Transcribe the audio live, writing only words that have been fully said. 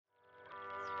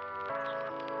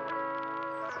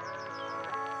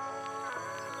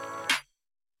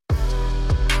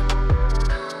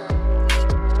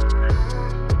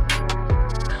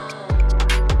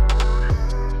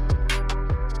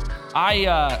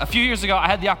A few years ago, I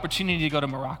had the opportunity to go to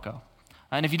Morocco.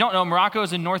 And if you don't know, Morocco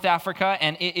is in North Africa,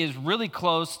 and it is really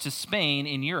close to Spain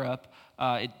in Europe.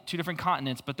 Two different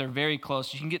continents, but they're very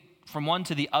close. You can get from one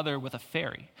to the other with a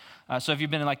ferry. So if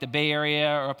you've been in like the Bay Area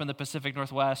or up in the Pacific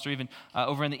Northwest or even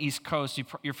over in the East Coast,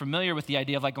 you're familiar with the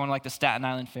idea of like going to like the Staten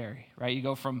Island ferry, right? You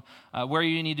go from where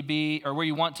you need to be or where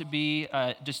you want to be,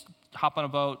 just hop on a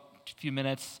boat, a few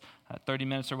minutes, 30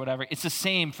 minutes or whatever. It's the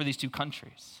same for these two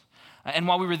countries. And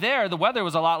while we were there, the weather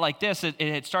was a lot like this. It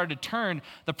had started to turn.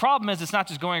 The problem is it's not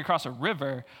just going across a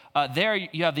river. There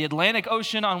you have the Atlantic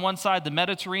Ocean on one side, the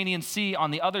Mediterranean Sea on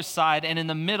the other side, and in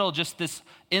the middle just this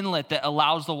inlet that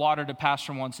allows the water to pass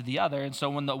from one to the other. And so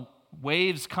when the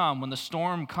waves come, when the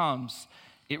storm comes,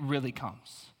 it really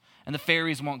comes. And the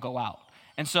ferries won't go out.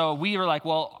 And so we were like,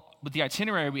 well, with the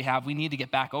itinerary we have, we need to get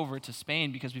back over to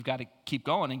Spain because we've got to keep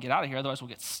going and get out of here, otherwise we'll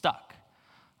get stuck.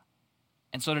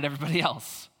 And so did everybody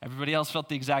else. Everybody else felt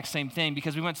the exact same thing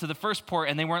because we went to the first port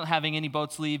and they weren't having any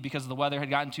boats leave because the weather had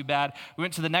gotten too bad. We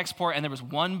went to the next port and there was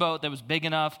one boat that was big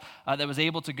enough that was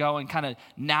able to go and kind of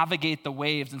navigate the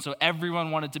waves. And so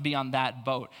everyone wanted to be on that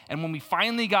boat. And when we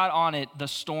finally got on it, the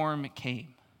storm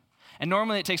came. And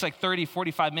normally it takes like 30,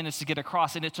 45 minutes to get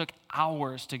across, and it took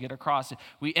hours to get across.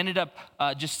 We ended up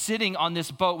just sitting on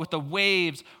this boat with the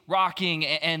waves rocking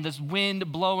and this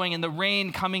wind blowing and the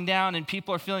rain coming down, and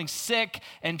people are feeling sick,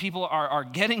 and people are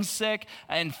getting sick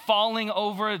and falling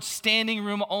over, standing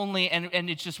room only, and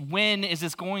it's just, when is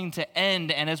this going to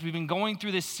end? And as we've been going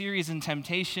through this series in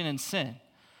temptation and sin,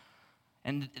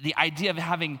 and the idea of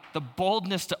having the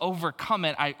boldness to overcome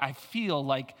it, I feel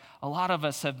like a lot of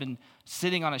us have been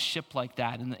sitting on a ship like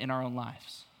that in our own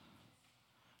lives.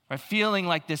 Right? Feeling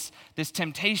like this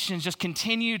temptation just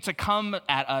continue to come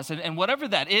at us. And whatever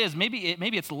that is, maybe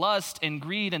it's lust and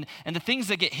greed and the things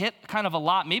that get hit kind of a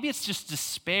lot. Maybe it's just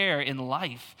despair in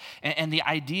life and the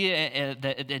idea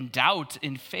that, and doubt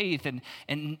in faith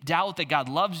and doubt that God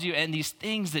loves you and these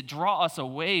things that draw us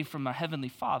away from a heavenly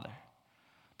Father.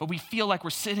 But we feel like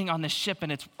we're sitting on this ship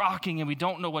and it's rocking and we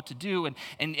don't know what to do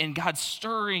and God's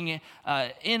stirring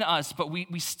in us, but we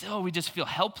just feel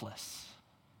helpless.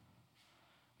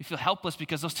 We feel helpless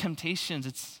because those temptations,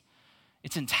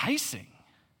 it's enticing.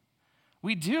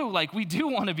 We do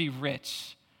want to be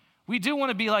rich. We do want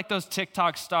to be like those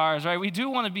TikTok stars, right? We do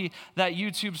want to be that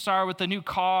YouTube star with the new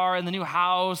car and the new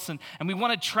house, and we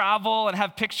want to travel and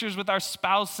have pictures with our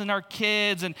spouse and our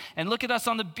kids, and look at us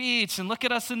on the beach, and look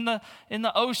at us in the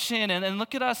ocean, and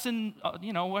look at us in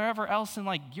wherever else in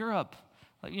like Europe,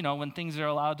 like, when things are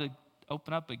allowed to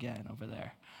open up again over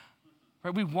there,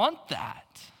 right? We want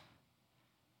that.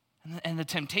 And the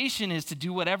temptation is to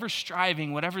do whatever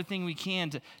striving, whatever thing we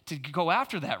can to go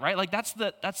after that, right? Like that's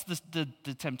the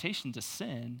temptation to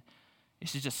sin,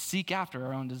 is to just seek after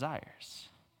our own desires.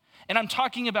 And I'm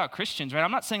talking about Christians, right? I'm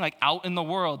not saying like out in the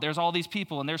world, there's all these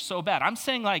people and they're so bad. I'm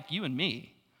saying like you and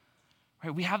me,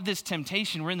 right? We have this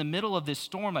temptation. We're in the middle of this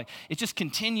storm. Like it just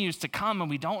continues to come and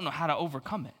we don't know how to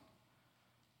overcome it.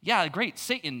 Yeah, great,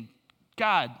 Satan,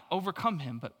 God, overcome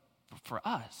him. But for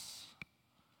us,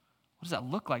 what does that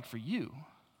look like for you?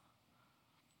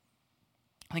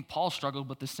 I think Paul struggled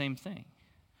with the same thing.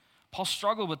 Paul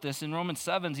struggled with this. In Romans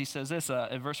 7, he says this,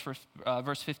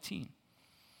 verse 15.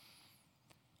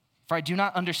 For I do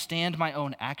not understand my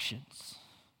own actions.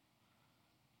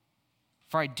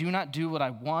 For I do not do what I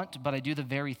want, but I do the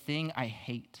very thing I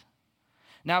hate.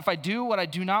 Now if I do what I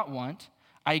do not want,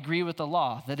 I agree with the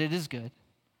law that it is good.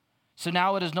 So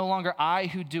now it is no longer I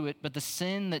who do it, but the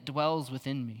sin that dwells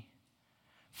within me.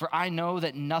 For I know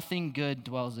that nothing good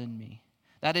dwells in me,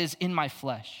 that is, in my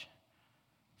flesh.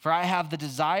 For I have the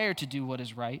desire to do what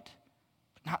is right,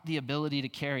 but not the ability to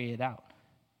carry it out.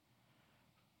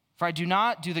 For I do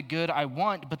not do the good I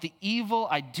want, but the evil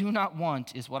I do not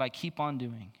want is what I keep on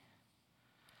doing.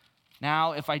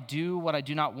 Now, if I do what I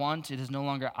do not want, it is no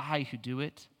longer I who do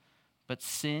it, but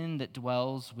sin that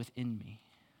dwells within me.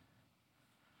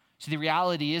 So the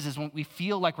reality is when we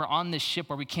feel like we're on this ship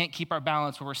where we can't keep our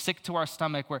balance, where we're sick to our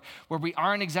stomach, where we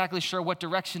aren't exactly sure what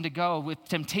direction to go, with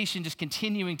temptation just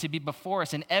continuing to be before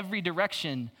us in every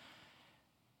direction,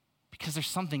 because there's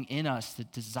something in us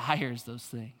that desires those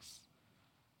things,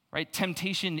 right?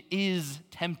 Temptation is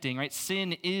tempting, right?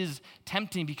 Sin is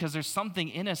tempting because there's something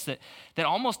in us that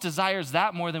almost desires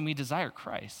that more than we desire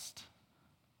Christ.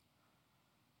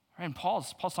 And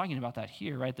Paul's talking about that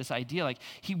here, right? This idea, like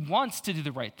he wants to do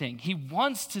the right thing. He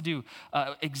wants to do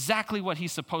exactly what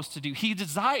he's supposed to do. He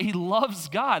loves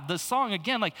God. The song,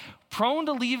 again, like prone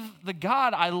to leave the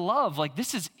God I love. Like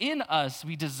this is in us.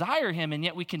 We desire him, and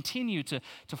yet we continue to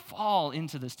fall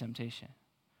into this temptation.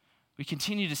 We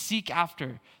continue to seek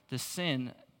after the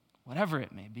sin, whatever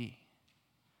it may be.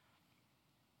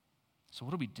 So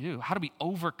what do we do? How do we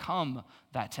overcome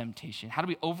that temptation? How do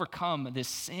we overcome this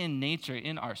sin nature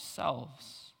in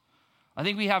ourselves? I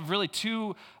think we have really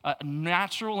two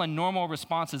natural and normal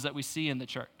responses that we see in the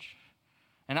church.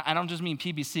 And I don't just mean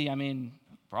PBC, I mean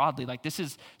broadly. Like, this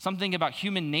is something about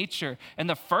human nature. And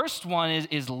the first one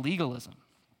is legalism.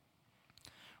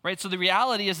 Right? So the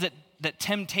reality is that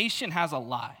temptation has a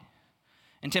lie.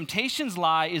 And temptation's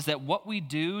lie is that what we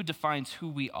do defines who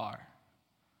we are.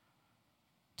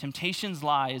 Temptation's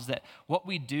lie is that what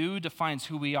we do defines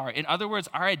who we are. In other words,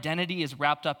 our identity is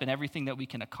wrapped up in everything that we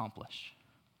can accomplish.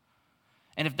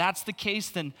 And if that's the case,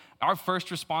 then our first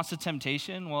response to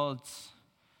temptation, well, it's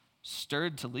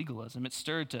stirred to legalism. It's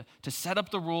stirred to set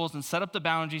up the rules and set up the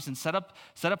boundaries and set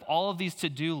up all of these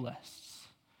to-do lists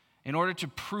in order to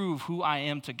prove who I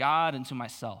am to God and to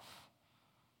myself.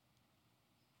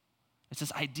 It's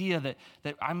this idea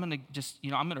that I'm going to just,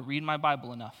 I'm going to read my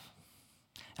Bible enough,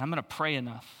 and I'm going to pray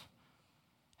enough,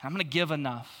 and I'm going to give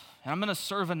enough, and I'm going to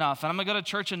serve enough, and I'm going to go to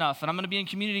church enough, and I'm going to be in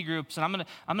community groups, and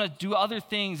I'm going to do other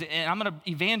things, and I'm going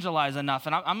to evangelize enough,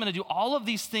 and I'm going to do all of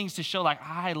these things to show like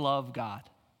I love God.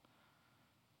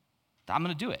 I'm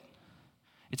going to do it.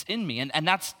 It's in me, and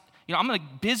that's, I'm going to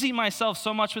busy myself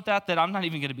so much with that I'm not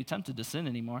even going to be tempted to sin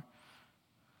anymore.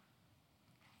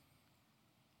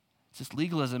 It's just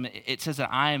legalism. It says that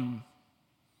I'm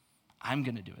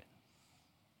going to do it.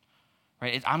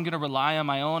 Right? I'm going to rely on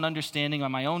my own understanding,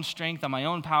 on my own strength, on my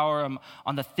own power,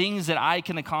 on the things that I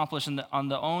can accomplish, and on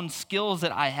the own skills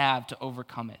that I have to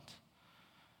overcome it.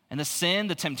 And the sin,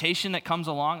 the temptation that comes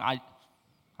along, I'm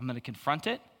going to confront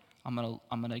it. I'm going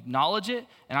to acknowledge it,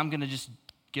 and I'm going to just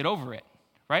get over it.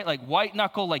 Right? Like white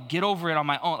knuckle, like get over it on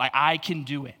my own. Like I can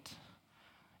do it.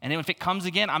 And then if it comes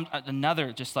again, I'm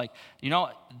another, just like,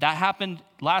 that happened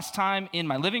last time in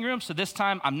my living room, so this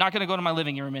time I'm not going to go to my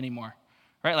living room anymore.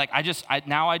 Right? Like I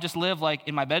just live like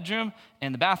in my bedroom,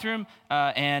 in the bathroom,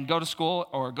 and go to school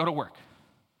or go to work.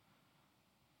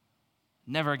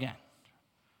 Never again.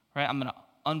 Right? I'm going to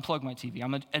unplug my TV.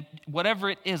 Whatever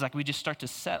it is, like we just start to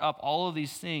set up all of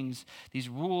these things, these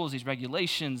rules, these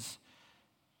regulations,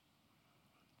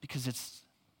 because it's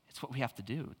what we have to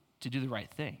do the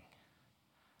right thing.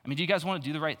 I mean, do you guys want to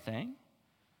do the right thing?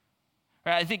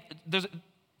 Right, I think there's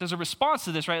a response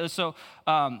to this, right? So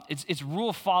it's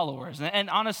rule followers. And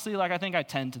honestly, like I think I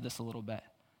tend to this a little bit.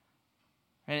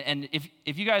 Right? And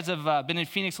if you guys have been in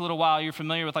Phoenix a little while, you're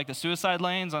familiar with like the suicide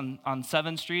lanes on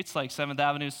 7 streets, like 7th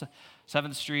Avenue,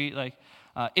 7th Street. Like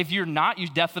if you're not, you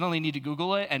definitely need to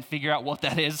Google it and figure out what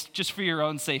that is just for your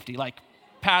own safety. Like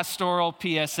pastoral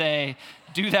PSA,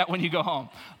 do that when you go home.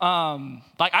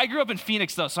 Like I grew up in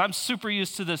Phoenix though, so I'm super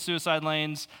used to the suicide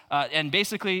lanes. And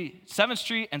basically 7th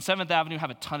Street and 7th Avenue have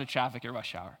a ton of traffic at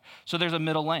rush hour. So there's a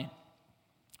middle lane.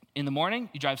 In the morning,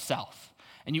 you drive south.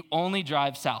 And you only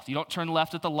drive south. You don't turn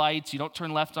left at the lights. You don't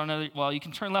turn left on you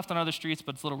can turn left on other streets,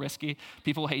 but it's a little risky.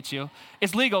 People hate you.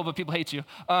 It's legal, but people hate you.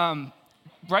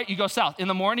 Right, you go south. In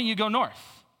the morning, you go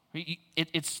north.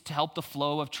 It's to help the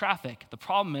flow of traffic. The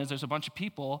problem is there's a bunch of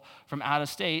people from out of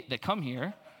state that come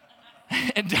here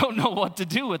and don't know what to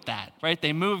do with that, right?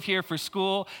 They move here for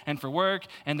school and for work,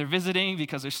 and they're visiting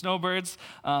because they're snowbirds,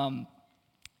 and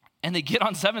they get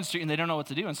on 7th Street and they don't know what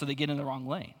to do, and so they get in the wrong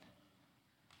lane.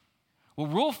 Well,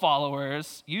 rule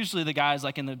followers, usually the guys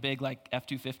like in the big like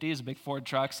F-250s, the big Ford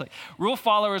trucks, like rule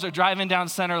followers are driving down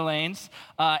center lanes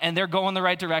and they're going the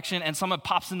right direction, and someone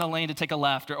pops in the lane to take a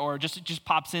left or just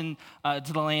pops in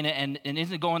to the lane and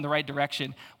isn't going the right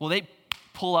direction. Well, they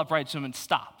pull up right to them and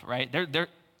stop, right? They're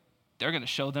going to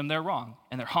show them they're wrong,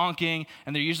 and they're honking,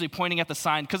 and they're usually pointing at the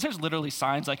sign because there's literally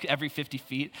signs like every 50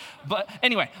 feet. But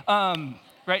anyway,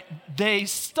 right? They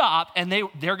stop and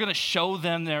they're going to show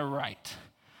them they're right.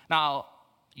 Now,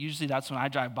 usually that's when I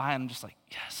drive by and I'm just like,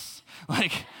 yes,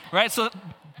 like, right? So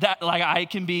that, like, I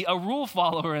can be a rule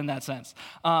follower in that sense.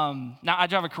 Now, I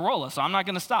drive a Corolla, so I'm not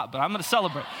going to stop, but I'm going to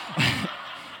celebrate.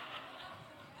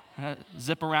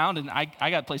 Zip around, and I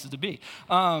got places to be.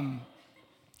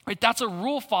 Right? That's a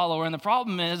rule follower, and the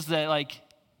problem is that, like,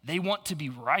 they want to be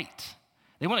right.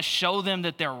 They want to show them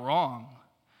that they're wrong.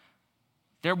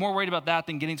 They're more worried about that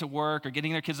than getting to work or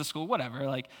getting their kids to school, whatever.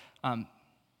 Like,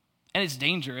 and it's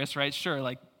dangerous, right? Sure,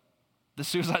 like the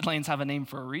suicide lanes have a name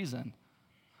for a reason.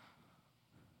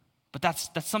 But that's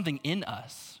something in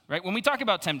us, right? When we talk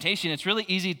about temptation, it's really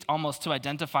easy almost to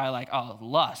identify like, oh,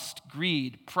 lust,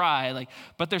 greed, pride. Like,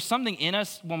 but there's something in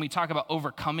us when we talk about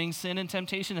overcoming sin and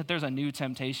temptation, that there's a new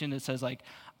temptation that says like,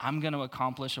 I'm going to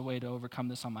accomplish a way to overcome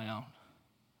this on my own.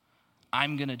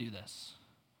 I'm going to do this.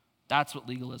 That's what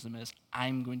legalism is.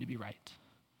 I'm going to be right.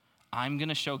 I'm going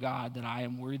to show God that I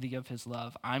am worthy of his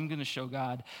love. I'm going to show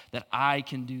God that I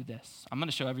can do this. I'm going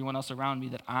to show everyone else around me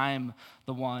that I'm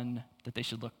the one that they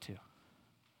should look to.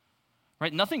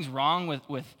 Right? Nothing's wrong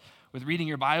with reading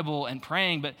your Bible and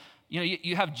praying, but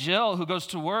you have Jill who goes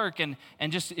to work and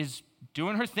just is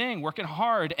doing her thing, working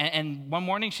hard, and one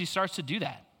morning she starts to do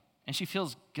that, and she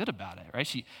feels good about it, right?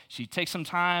 She takes some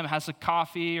time, has a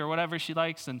coffee or whatever she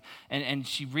likes, and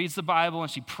she reads the Bible and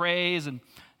she prays, and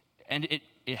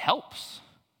it helps.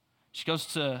 She goes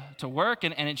to work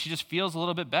and she just feels a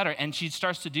little bit better. And she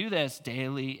starts to do this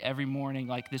daily, every morning,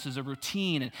 like this is a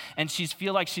routine. And she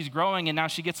feels like she's growing, and now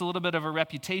she gets a little bit of a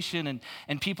reputation.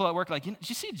 And people at work are like, did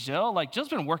you see Jill? Like, Jill's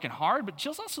been working hard, but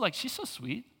Jill's also like, she's so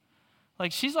sweet.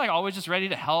 Like, she's like always just ready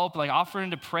to help, like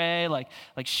offering to pray, like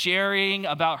sharing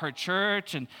about her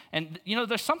church. And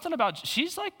there's something about,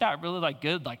 she's like that really like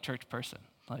good like church person.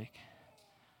 Like,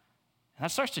 and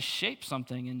that starts to shape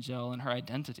something in Jill and her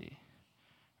identity.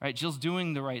 Right, Jill's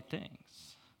doing the right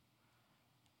things.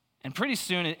 And pretty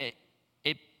soon,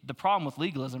 the problem with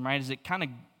legalism, right, is it kind of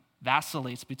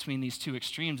vacillates between these two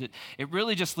extremes. It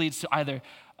really just leads to either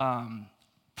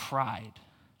pride,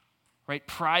 right,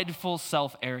 prideful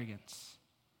self-arrogance,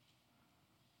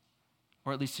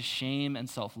 or at least to shame and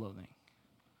self-loathing.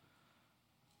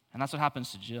 And that's what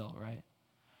happens to Jill, right?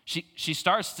 She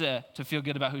starts to feel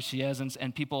good about who she is,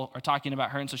 and people are talking about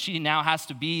her, and so she now has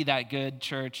to be that good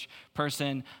church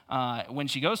person when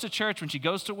she goes to church, when she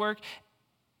goes to work,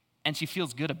 and she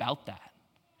feels good about that.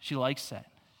 She likes it.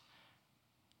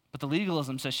 But the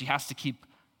legalism says she has to keep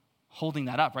holding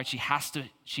that up, right? She has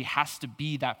to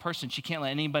be that person. She can't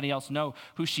let anybody else know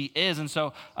who she is, and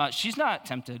so she's not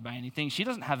tempted by anything. She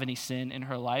doesn't have any sin in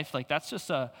her life. Like, that's just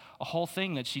a whole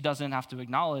thing that she doesn't have to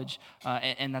acknowledge,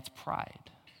 and that's pride.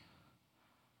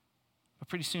 But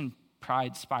pretty soon,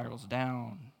 pride spirals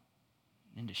down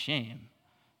into shame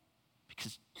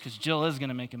because Jill is going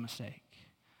to make a mistake.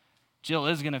 Jill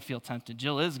is going to feel tempted.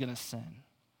 Jill is going to sin.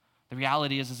 The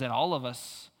reality is that all of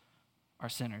us are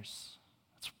sinners.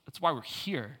 That's why we're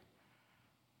here,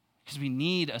 because we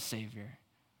need a Savior.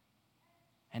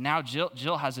 And now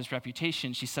Jill has this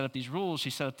reputation. She set up these rules. She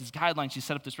set up these guidelines. She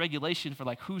set up this regulation for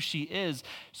like who she is,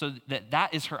 so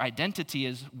that is her identity,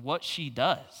 is what she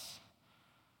does.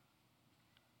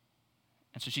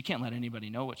 And so she can't let anybody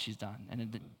know what she's done, and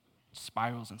it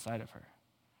spirals inside of her.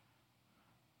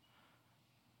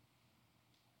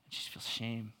 She feels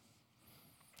shame.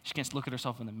 She can't look at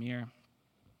herself in the mirror.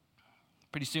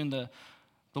 Pretty soon, the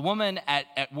woman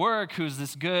at work, who's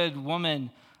this good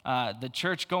woman, the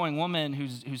church-going woman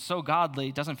who's so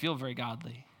godly, doesn't feel very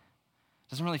godly.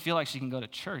 Doesn't really feel like she can go to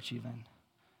church even. In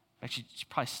fact, she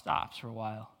probably stops for a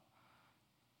while.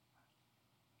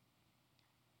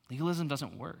 Legalism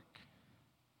doesn't work.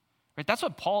 Right, that's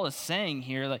what Paul is saying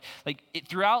here.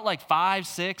 Throughout 5,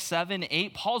 6, 7,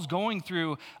 8, Paul's going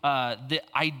through the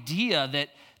idea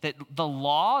that the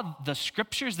law, the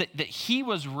scriptures that he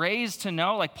was raised to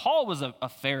know, like Paul was a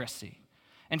Pharisee.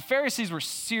 And Pharisees were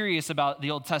serious about the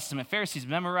Old Testament. Pharisees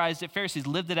memorized it. Pharisees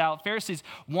lived it out. Pharisees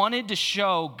wanted to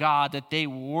show God that they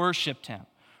worshiped him,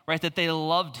 right, that they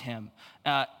loved him.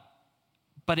 But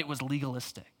it was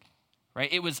legalistic. Right?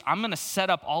 It was, I'm going to set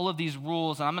up all of these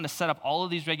rules, and I'm going to set up all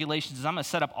of these regulations, and I'm going to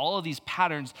set up all of these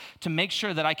patterns to make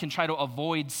sure that I can try to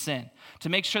avoid sin, to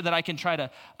make sure that I can try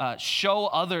to show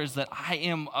others that I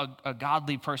am a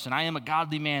godly person. I am a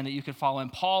godly man that you could follow.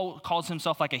 And Paul calls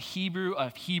himself like a Hebrew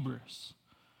of Hebrews.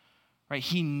 Right?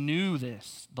 He knew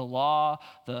this. The law,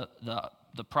 the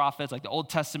prophets, like the Old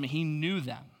Testament, he knew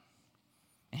them.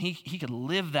 And he could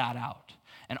live that out.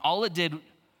 And all it did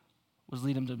was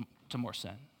lead him to more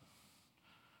sin.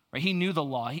 Right? He knew the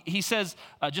law. He says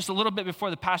just a little bit before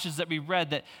the passage that we read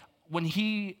that when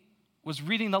he was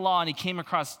reading the law and he came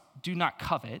across do not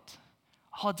covet,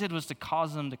 all it did was to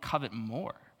cause him to covet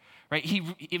more. Right? He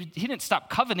didn't stop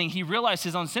coveting. He realized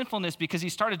his own sinfulness because he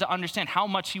started to understand how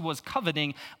much he was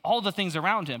coveting all the things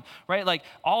around him. Right? Like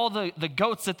all the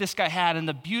goats that this guy had, and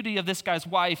the beauty of this guy's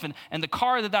wife, and the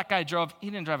car that guy drove. He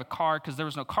didn't drive a car because there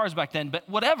was no cars back then, but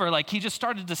whatever. Like he just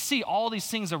started to see all these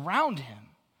things around him.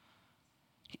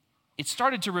 It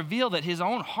started to reveal that his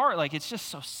own heart, like, it's just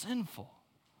so sinful.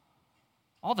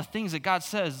 All the things that God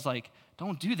says, like,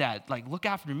 don't do that. Like, look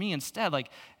after me instead. Like,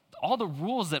 all the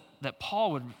rules that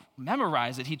Paul would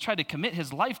memorize, that he tried to commit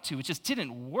his life to, it just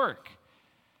didn't work.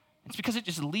 It's because it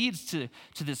just leads to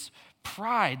this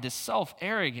pride, this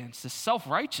self-arrogance, this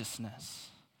self-righteousness.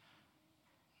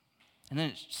 And then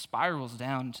it spirals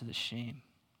down to the shame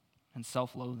and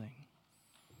self-loathing.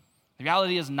 The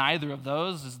reality is neither of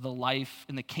those is the life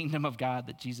in the kingdom of God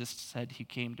that Jesus said he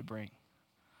came to bring.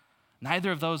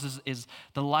 Neither of those is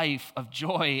the life of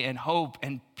joy and hope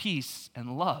and peace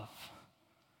and love.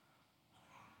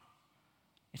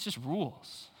 It's just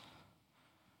rules.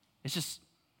 It's just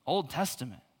Old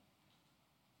Testament.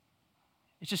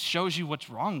 It just shows you what's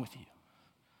wrong with you.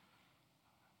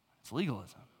 It's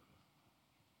legalism.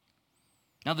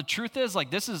 Now, the truth is, like,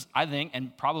 this is, I think,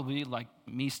 and probably like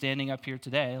me standing up here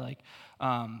today, like,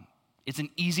 it's an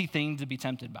easy thing to be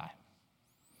tempted by.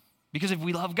 Because if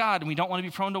we love God and we don't want to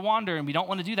be prone to wander and we don't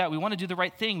want to do that, we want to do the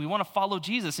right thing. We want to follow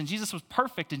Jesus. And Jesus was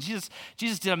perfect. And Jesus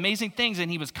did amazing things. And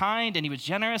he was kind and he was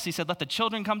generous. He said, let the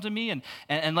children come to me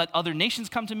and let other nations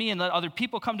come to me and let other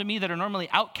people come to me that are normally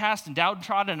outcast and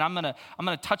downtrodden. And I'm gonna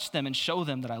touch them and show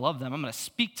them that I love them. I'm going to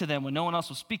speak to them when no one else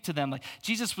will speak to them. Like,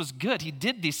 Jesus was good. He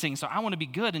did these things. So I want to be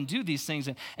good and do these things.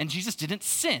 And Jesus didn't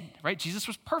sin, right? Jesus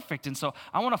was perfect. And so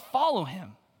I want to follow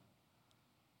him.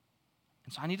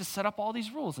 And so I need to set up all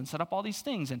these rules and set up all these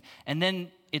things. And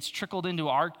then it's trickled into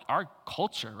our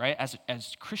culture, right, as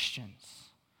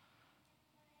Christians.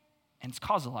 And it's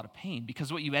caused a lot of pain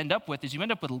because what you end up with is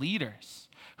leaders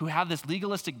who have this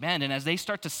legalistic bend. And as they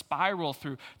start to spiral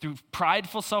through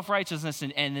prideful self-righteousness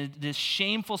and this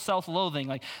shameful self-loathing,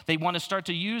 like they want to start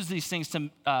to use these things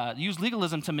to use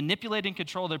legalism to manipulate and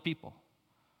control their people.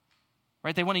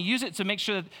 Right? They want to use it to make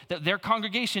sure that their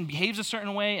congregation behaves a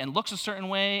certain way and looks a certain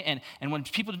way. And when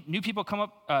new people come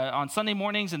up on Sunday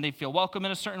mornings and they feel welcome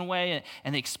in a certain way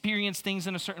and they experience things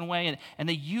in a certain way, and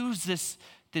they use this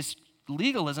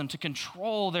legalism to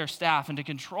control their staff and to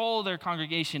control their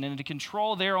congregation and to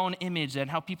control their own image and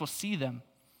how people see them.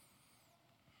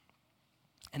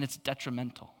 And it's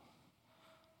detrimental.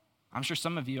 I'm sure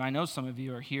I know some of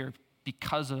you are here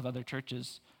because of other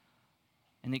churches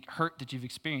and the hurt that you've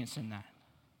experienced in that.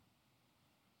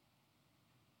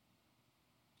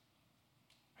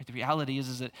 Right? The reality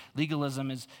is that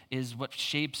legalism is what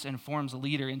shapes and forms a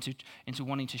leader into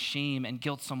wanting to shame and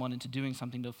guilt someone into doing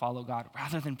something to follow God.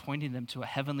 Rather than pointing them to a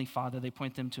heavenly Father, they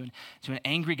point them to an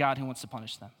angry God who wants to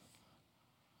punish them.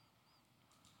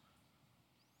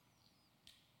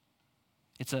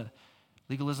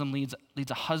 Legalism leads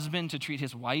a husband to treat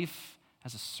his wife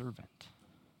as a servant.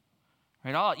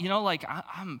 Right?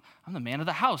 I'm the man of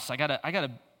the house. I gotta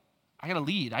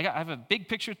lead. I have a big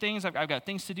picture things. I've got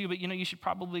things to do, but you should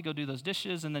probably go do those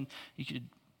dishes, and then you should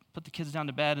put the kids down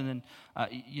to bed, and then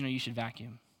you should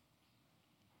vacuum.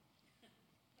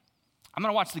 I'm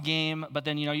gonna watch the game, but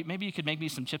then maybe you could make me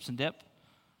some chips and dip,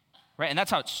 right? And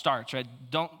that's how it starts, right?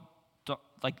 Don't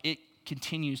like it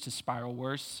continues to spiral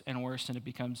worse and worse, and it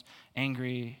becomes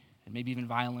angry and maybe even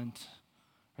violent.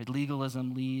 Right?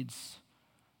 Legalism leads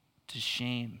to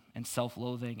shame and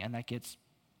self-loathing, and that gets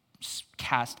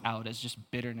cast out as just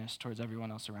bitterness towards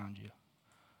everyone else around you.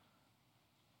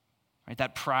 Right?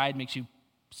 That pride makes you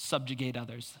subjugate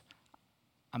others.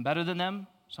 I'm better than them,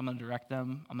 so I'm going to direct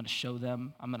them. I'm going to show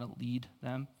them. I'm going to lead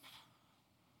them.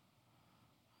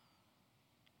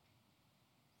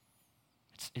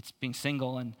 It's being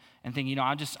single and thinking,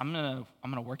 I'm gonna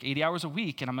work 80 hours a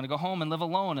week and I'm gonna go home and live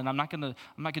alone and I'm not gonna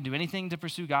do anything to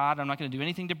pursue God. I'm not gonna do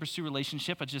anything to pursue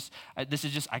relationship. I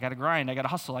gotta grind. I gotta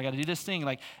hustle. I gotta do this thing.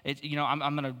 I'm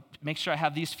gonna make sure I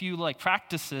have these few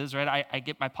practices. Right? I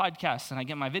get my podcasts and I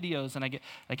get my videos and I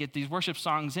get these worship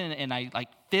songs in and I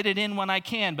fit it in when I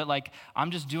can. But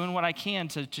I'm just doing what I can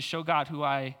to show God who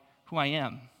I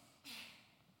am.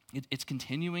 It's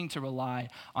continuing to rely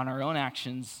on our own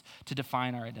actions to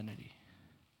define our identity.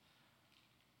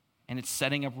 And it's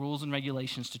setting up rules and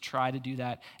regulations to try to do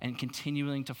that and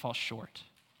continuing to fall short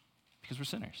because we're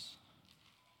sinners.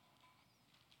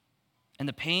 And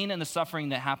the pain and the suffering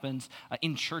that happens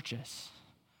in churches,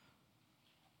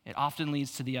 it often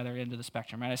leads to the other end of the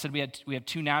spectrum, right? I said we have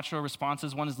two natural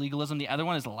responses. One is legalism. The other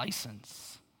one is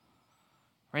license,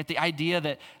 right? The idea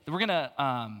that we're going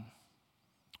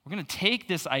to take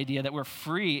this idea that we're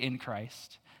free in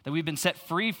Christ, that we've been set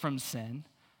free from sin,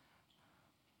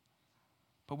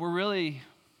 but we're really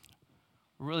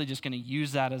just going to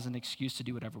use that as an excuse to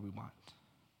do whatever we want.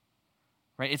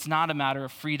 Right? It's not a matter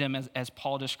of freedom as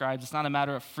Paul describes. It's not a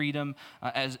matter of freedom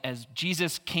as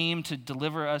Jesus came to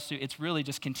deliver us. It's really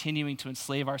just continuing to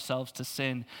enslave ourselves to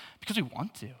sin because we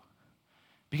want to.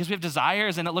 Because we have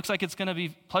desires and it looks like it's going to be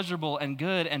pleasurable and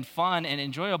good and fun and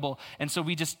enjoyable. And so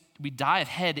we dive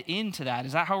head into that.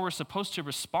 Is that how we're supposed to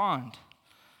respond?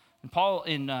 And Paul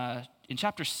in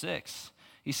chapter 6,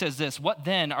 he says this, "What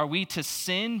then? Are we to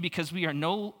sin because we are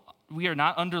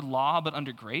not under law but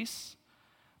under grace?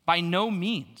 By no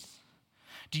means.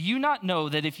 Do you not know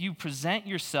that if you present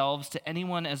yourselves to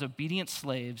anyone as obedient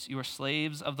slaves, you are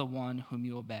slaves of the one whom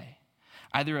you obey,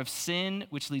 either of sin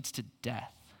which leads to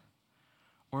death,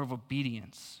 or of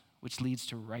obedience, which leads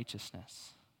to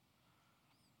righteousness.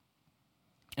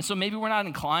 And so maybe we're not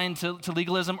inclined to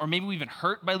legalism, or maybe we've been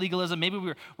hurt by legalism. Maybe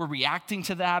we're reacting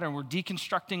to that, or we're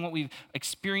deconstructing what we've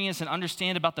experienced and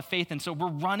understand about the faith. And so we're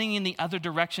running in the other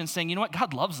direction saying, you know what,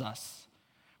 God loves us.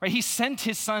 Right? He sent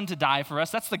his son to die for us.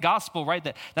 That's the gospel, right?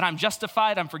 That I'm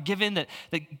justified, I'm forgiven, that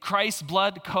Christ's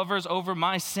blood covers over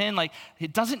my sin. Like,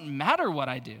 it doesn't matter what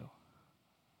I do.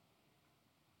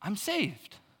 I'm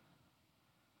saved.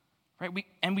 Right?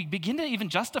 We begin to even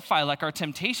justify like our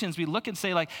temptations. We look and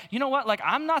say like, you know what? Like,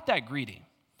 I'm not that greedy.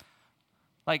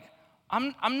 Like,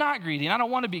 I'm not greedy, and I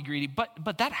don't want to be greedy.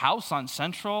 But that house on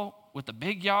Central with the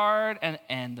big yard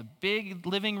and the big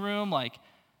living room, like,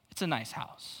 it's a nice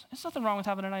house. There's nothing wrong with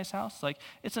having a nice house. Like,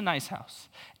 it's a nice house.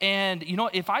 And you know,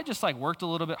 if I just like worked a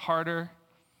little bit harder,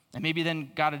 and maybe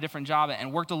then got a different job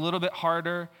and worked a little bit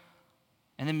harder,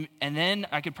 and then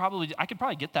I could probably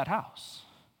get that house.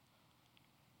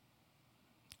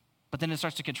 But then it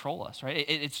starts to control us, right?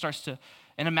 It starts to,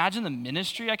 and imagine the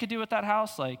ministry I could do with that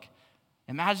house. Like,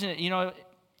 imagine, you know,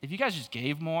 if you guys just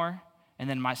gave more, and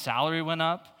then my salary went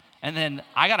up, and then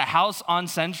I got a house on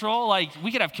Central, like,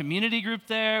 we could have community group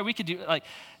there. We could do, like,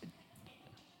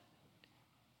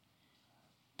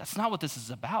 that's not what this is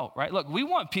about, right? Look, we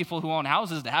want people who own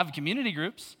houses to have community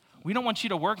groups. We don't want you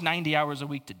to work 90 hours a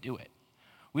week to do it.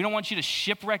 We don't want you to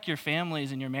shipwreck your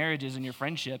families and your marriages and your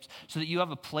friendships so that you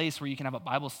have a place where you can have a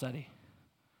Bible study.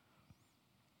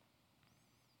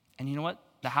 And you know what?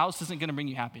 The house isn't going to bring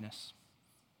you happiness.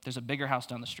 There's a bigger house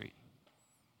down the street.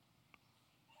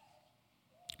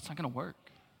 It's not going to work.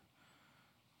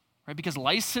 Right? Because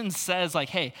license says like,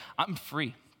 hey, I'm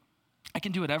free. I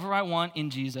can do whatever I want in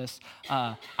Jesus.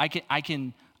 I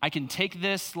can take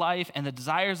this life and the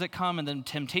desires that come and the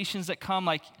temptations that come,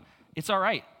 like, it's all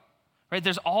right. Right?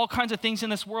 There's all kinds of things in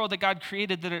this world that God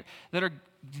created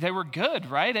that were good,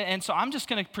 right? And so I'm just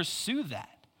going to pursue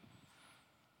that.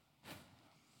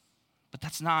 But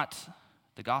that's not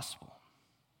the gospel.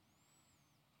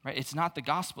 Right? It's not the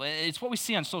gospel. It's what we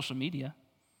see on social media.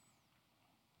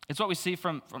 It's what we see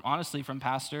from honestly, from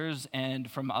pastors and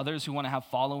from others who want to have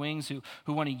followings, who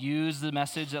want to use the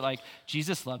message that like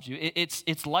Jesus loves you.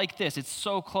 It's like this. It's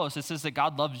so close. It says that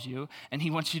God loves you and he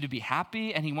wants you to be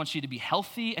happy and he wants you to be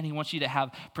healthy and he wants you to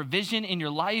have provision in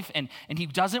your life and he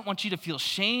doesn't want you to feel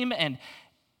shame and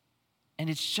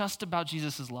it's just about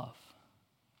Jesus' love.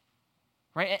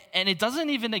 Right? And it doesn't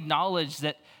even acknowledge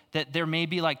that there may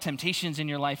be like temptations in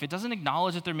your life. It doesn't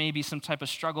acknowledge that there may be some type of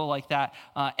struggle like that.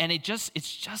 And it's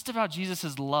just about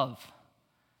Jesus' love.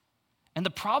 And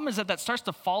the problem is that starts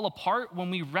to fall apart when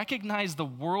we recognize the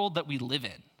world that we live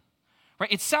in.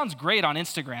 Right? It sounds great on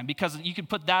Instagram because you could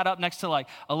put that up next to like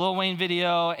a Lil Wayne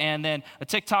video and then a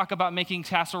TikTok about making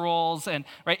casseroles. And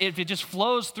right, if it just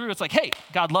flows through, it's like, hey,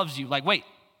 God loves you. Like, wait,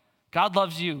 God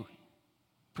loves you.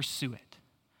 Pursue it.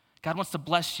 God wants to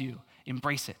bless you.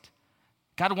 Embrace it.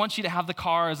 God wants you to have the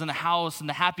cars and the house and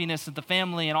the happiness and the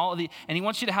family and and he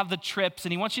wants you to have the trips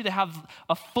and he wants you to have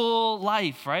a full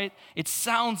life, right? It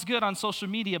sounds good on social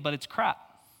media, but it's crap.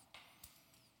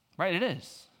 Right? It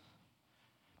is.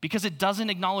 Because it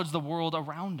doesn't acknowledge the world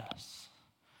around us.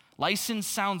 License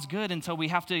sounds good until we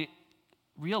have to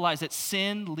realize that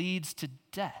sin leads to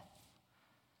death.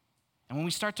 And when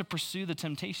we start to pursue the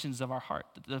temptations of our heart,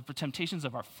 the temptations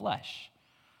of our flesh,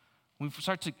 when we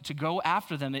start to go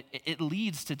after them, it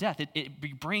leads to death.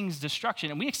 It brings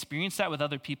destruction. And we experience that with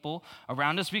other people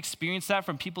around us. We experience that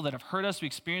from people that have hurt us. We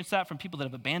experience that from people that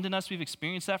have abandoned us. We've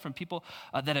experienced that from people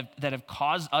that have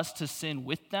caused us to sin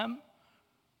with them.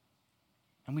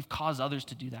 And we've caused others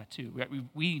to do that too.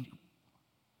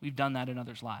 We've done that in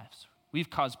others' lives. We've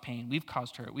caused pain. We've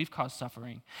caused hurt. We've caused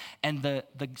suffering. And the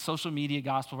social media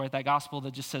gospel, right, that gospel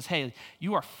that just says, hey,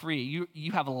 you are free.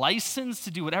 You have a license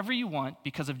to do whatever you want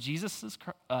because of Jesus'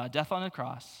 death on the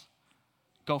cross.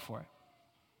 Go for it.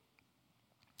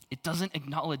 It doesn't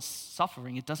acknowledge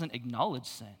suffering. It doesn't acknowledge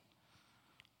sin.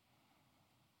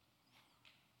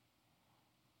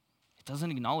 It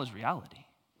doesn't acknowledge reality.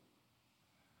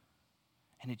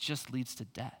 And it just leads to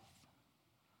death.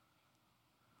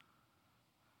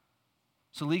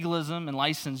 So legalism and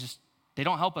license they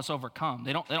don't help us overcome.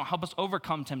 They don't help us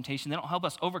overcome temptation. They don't help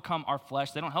us overcome our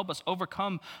flesh. They don't help us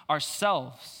overcome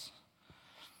ourselves.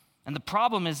 And the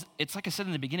problem is, it's like I said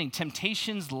in the beginning,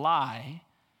 temptation's lie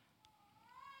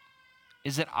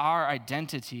is that our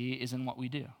identity is in what we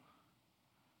do.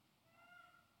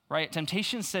 Right?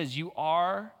 Temptation says you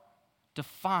are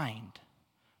defined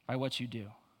by what you do.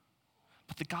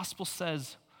 But the gospel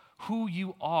says who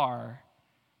you are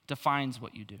defines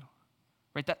what you do.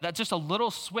 Right? That's just a little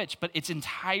switch, but it's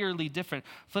entirely different.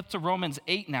 Flip to Romans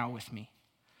 8 now with me.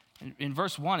 In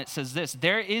verse 1, it says this: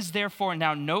 "There is therefore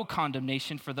now no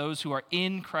condemnation for those who are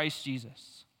in Christ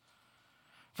Jesus.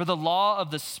 For the law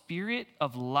of the Spirit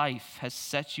of life has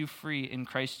set you free in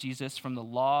Christ Jesus from the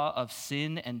law of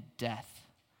sin and death.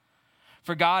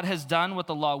 For God has done what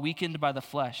the law weakened by the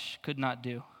flesh could not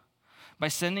do. By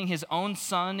sending his own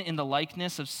Son in the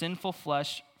likeness of sinful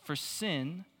flesh for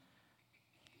sin,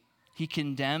 he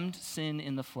condemned sin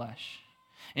in the flesh,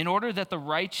 in order that the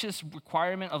righteous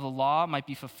requirement of the law might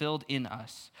be fulfilled in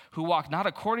us, who walk not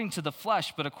according to the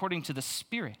flesh, but according to the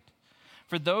Spirit.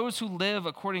 For those who live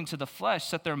according to the flesh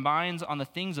set their minds on the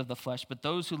things of the flesh, but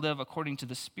those who live according to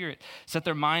the Spirit set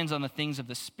their minds on the things of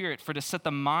the Spirit. For to set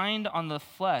the mind on the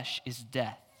flesh is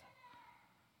death,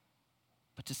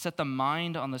 but to set the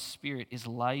mind on the Spirit is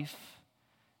life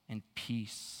and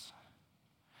peace.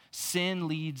 Sin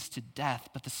leads to death,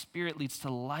 but the Spirit leads to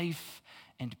life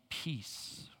and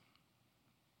peace."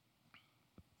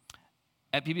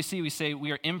 At BBC, we say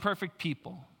we are imperfect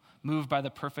people moved by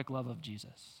the perfect love of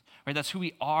Jesus. Right? That's who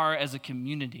we are as a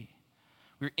community.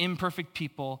 We're imperfect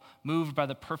people moved by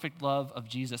the perfect love of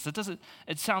Jesus.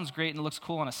 It sounds great and it looks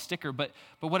cool on a sticker, but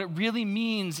what it really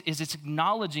means is it's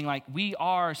acknowledging like we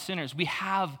are sinners. We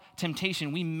have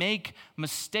temptation. We make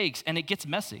mistakes and it gets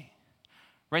messy.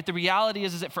 Right? The reality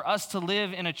is that for us to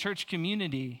live in a church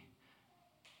community,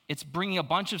 it's bringing a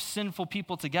bunch of sinful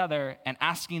people together and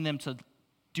asking them to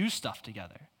do stuff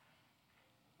together.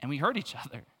 And we hurt each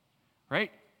other,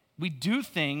 right? We do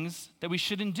things that we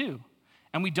shouldn't do.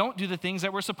 And we don't do the things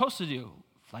that we're supposed to do,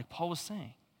 like Paul was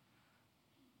saying.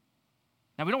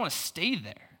 Now, we don't want to stay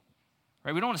there,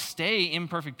 right? We don't want to stay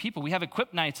imperfect people. We have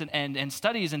equip nights and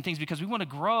studies and things because we want to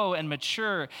grow and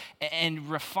mature and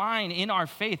refine in our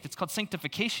faith. It's called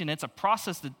sanctification. It's a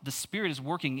process that the Spirit is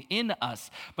working in us.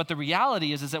 But the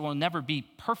reality is that we'll never be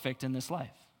perfect in this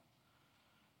life.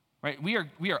 Right? We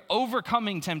are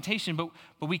overcoming temptation, but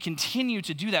we continue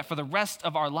to do that for the rest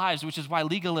of our lives, which is why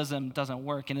legalism doesn't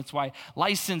work, and it's why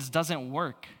license doesn't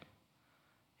work.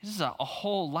 This is a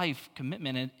whole life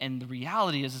commitment, and the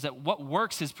reality is that what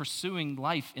works is pursuing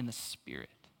life in the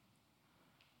Spirit.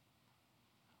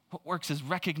 What works is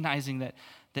recognizing that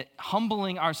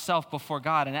humbling ourselves before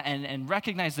God and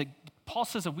recognize that Paul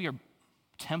says that we are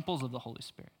temples of the Holy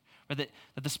Spirit. Or that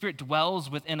the Spirit dwells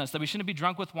within us, that we shouldn't be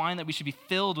drunk with wine, that we should be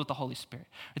filled with the Holy Spirit.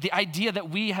 The idea that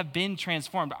we have been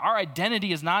transformed. Our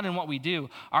identity is not in what we do.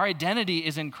 Our identity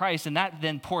is in Christ, and that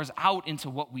then pours out into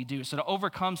what we do. So to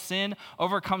overcome sin,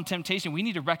 overcome temptation, we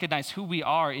need to recognize who we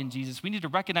are in Jesus. We need to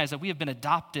recognize that we have been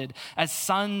adopted as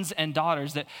sons and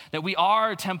daughters, that we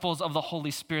are temples of the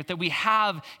Holy Spirit, that we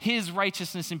have his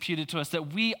righteousness imputed to us,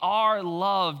 that we are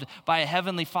loved by a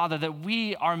heavenly Father, that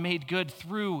we are made good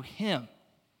through him.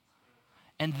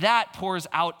 And that pours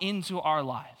out into our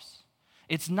lives.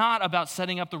 It's not about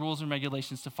setting up the rules and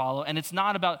regulations to follow, and it's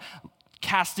not about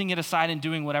casting it aside and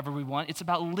doing whatever we want. It's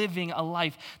about living a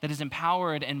life that is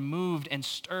empowered and moved and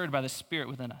stirred by the Spirit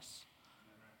within us.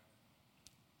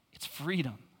 It's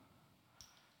freedom.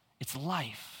 It's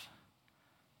life.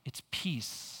 It's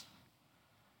peace.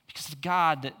 Because the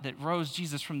God that rose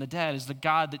Jesus from the dead is the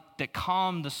God that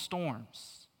calmed the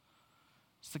storms.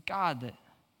 It's the God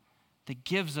that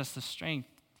gives us the strength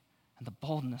and the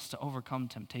boldness to overcome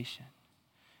temptation.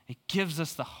 It gives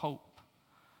us the hope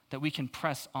that we can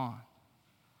press on.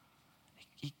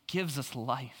 It gives us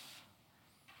life.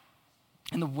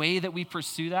 And the way that we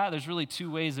pursue that, there's really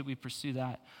two ways that we pursue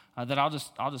that I'll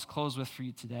just close with for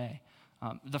you today.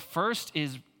 The first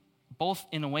is both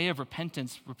in a way of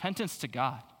repentance to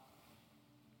God.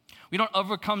 We don't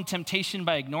overcome temptation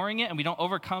by ignoring it, and we don't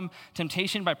overcome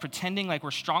temptation by pretending like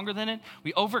we're stronger than it.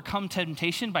 We overcome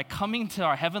temptation by coming to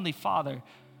our Heavenly Father,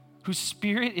 whose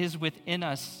Spirit is within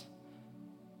us,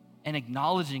 and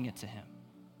acknowledging it to him,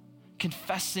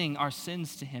 confessing our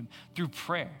sins to him through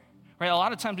prayer. Right? A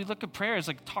lot of times we look at prayer as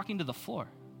like talking to the floor.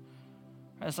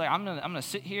 It's like, I'm gonna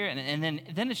sit here, and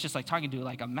then it's just like talking to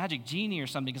like a magic genie or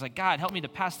something. It's like, God, help me to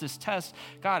pass this test.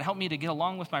 God, help me to get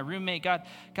along with my roommate. God,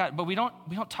 but we don't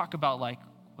talk about like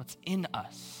what's in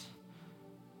us,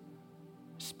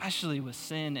 especially with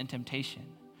sin and temptation.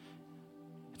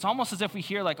 It's almost as if we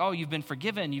hear like, oh, you've been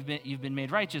forgiven, you've been made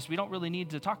righteous. We don't really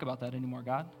need to talk about that anymore,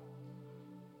 God.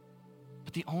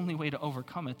 But the only way to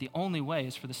overcome it, the only way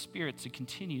is for the Spirit to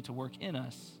continue to work in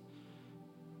us.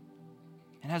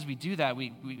 And as we do that,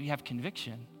 we have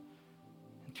conviction.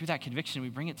 And through that conviction, we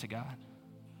bring it to God.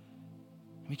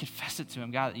 And we confess it to him.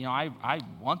 God, I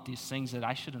want these things that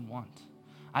I shouldn't want.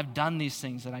 I've done these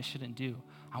things that I shouldn't do.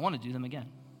 I want to do them again.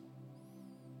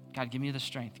 God, give me the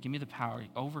strength. Give me the power to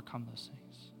overcome those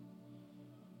things.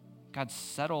 God,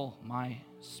 settle my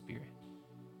spirit.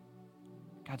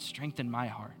 God, strengthen my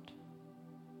heart.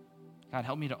 God,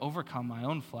 help me to overcome my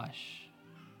own flesh.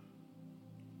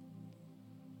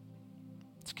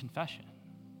 It's confession.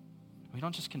 We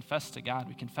don't just confess to God,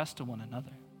 we confess to one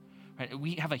another. Right?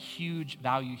 We have a huge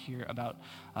value here about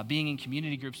being in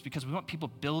community groups because we want people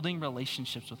building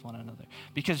relationships with one another.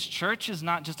 Because church is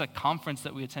not just a conference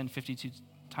that we attend 52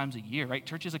 times a year, right?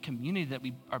 Church is a community that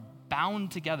we are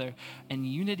bound together in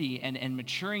unity and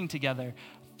maturing together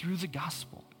through the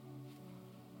gospel.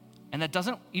 And that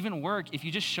doesn't even work if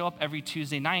you just show up every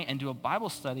Tuesday night and do a Bible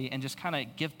study and just kind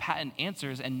of give patent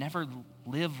answers and never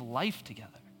live life together.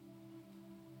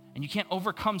 And you can't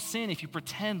overcome sin if you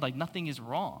pretend like nothing is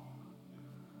wrong.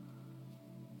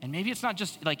 And maybe it's not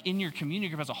just like in your community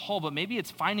group as a whole, but maybe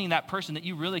it's finding that person that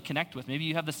you really connect with. Maybe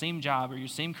you have the same job or your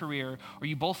same career, or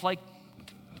you both like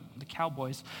the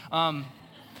Cowboys. Or,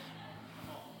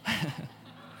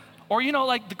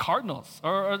 like the Cardinals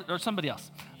or somebody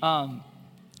else. And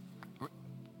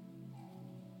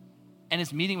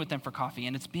it's meeting with them for coffee,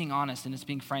 and it's being honest, and it's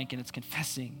being frank, and it's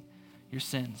confessing your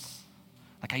sins.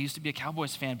 Like, I used to be a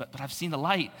Cowboys fan, but I've seen the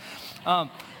light.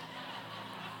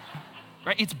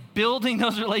 Right? It's building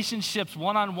those relationships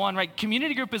one-on-one, right?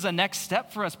 Community group is a next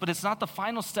step for us, but it's not the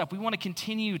final step. We want to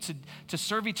continue to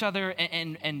serve each other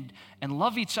and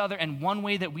love each other, and one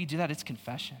way that we do that is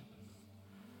confession.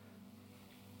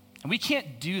 And we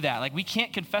can't do that. Like, we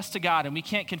can't confess to God and we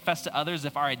can't confess to others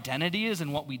if our identity is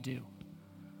in what we do.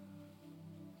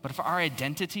 But if our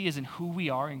identity is in who we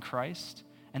are in Christ,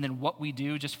 and then what we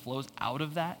do just flows out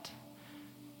of that,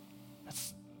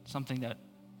 that's something that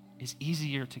is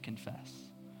easier to confess.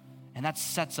 And that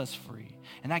sets us free.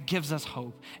 And that gives us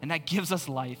hope. And that gives us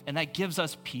life. And that gives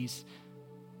us peace.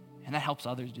 And that helps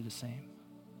others do the same.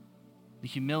 The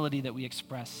humility that we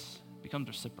express becomes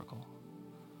reciprocal.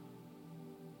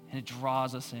 And it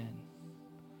draws us in.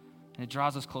 And it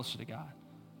draws us closer to God.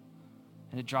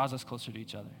 And it draws us closer to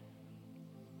each other.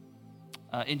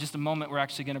 In just a moment, we're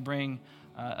actually going to bring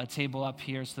a table up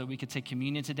here so that we could take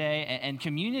communion today. And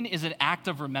communion is an act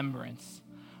of remembrance.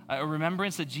 A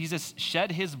remembrance that Jesus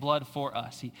shed his blood for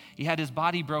us. He had his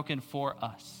body broken for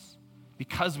us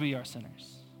because we are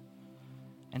sinners.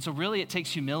 And so really it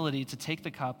takes humility to take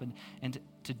the cup and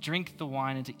to drink the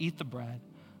wine and to eat the bread.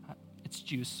 It's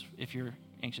juice if you're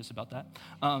anxious about that.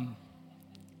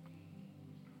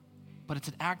 But it's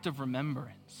an act of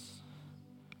remembrance.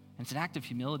 And it's an act of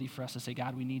humility for us to say,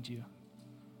 God, we need you.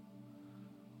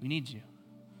 We need you.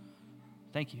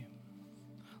 Thank you.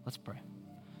 Let's pray.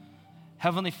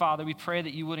 Heavenly Father, we pray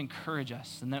that you would encourage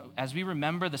us, and that as we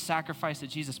remember the sacrifice that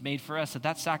Jesus made for us,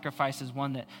 that sacrifice is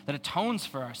one that atones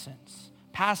for our sins,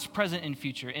 past, present, and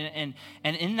future. And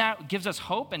in that gives us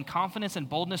hope and confidence and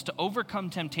boldness to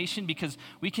overcome temptation, because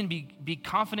we can be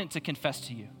confident to confess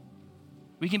to you.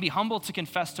 We can be humble to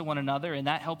confess to one another, and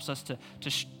that helps us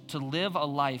to live a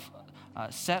life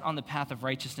set on the path of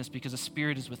righteousness, because the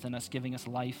Spirit is within us, giving us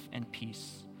life and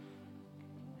peace.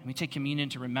 And we take communion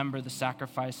to remember the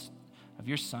sacrifice of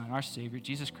your Son, our Savior,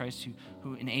 Jesus Christ,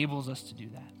 who enables us to do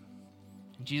that.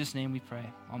 In Jesus' name we pray.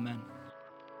 Amen.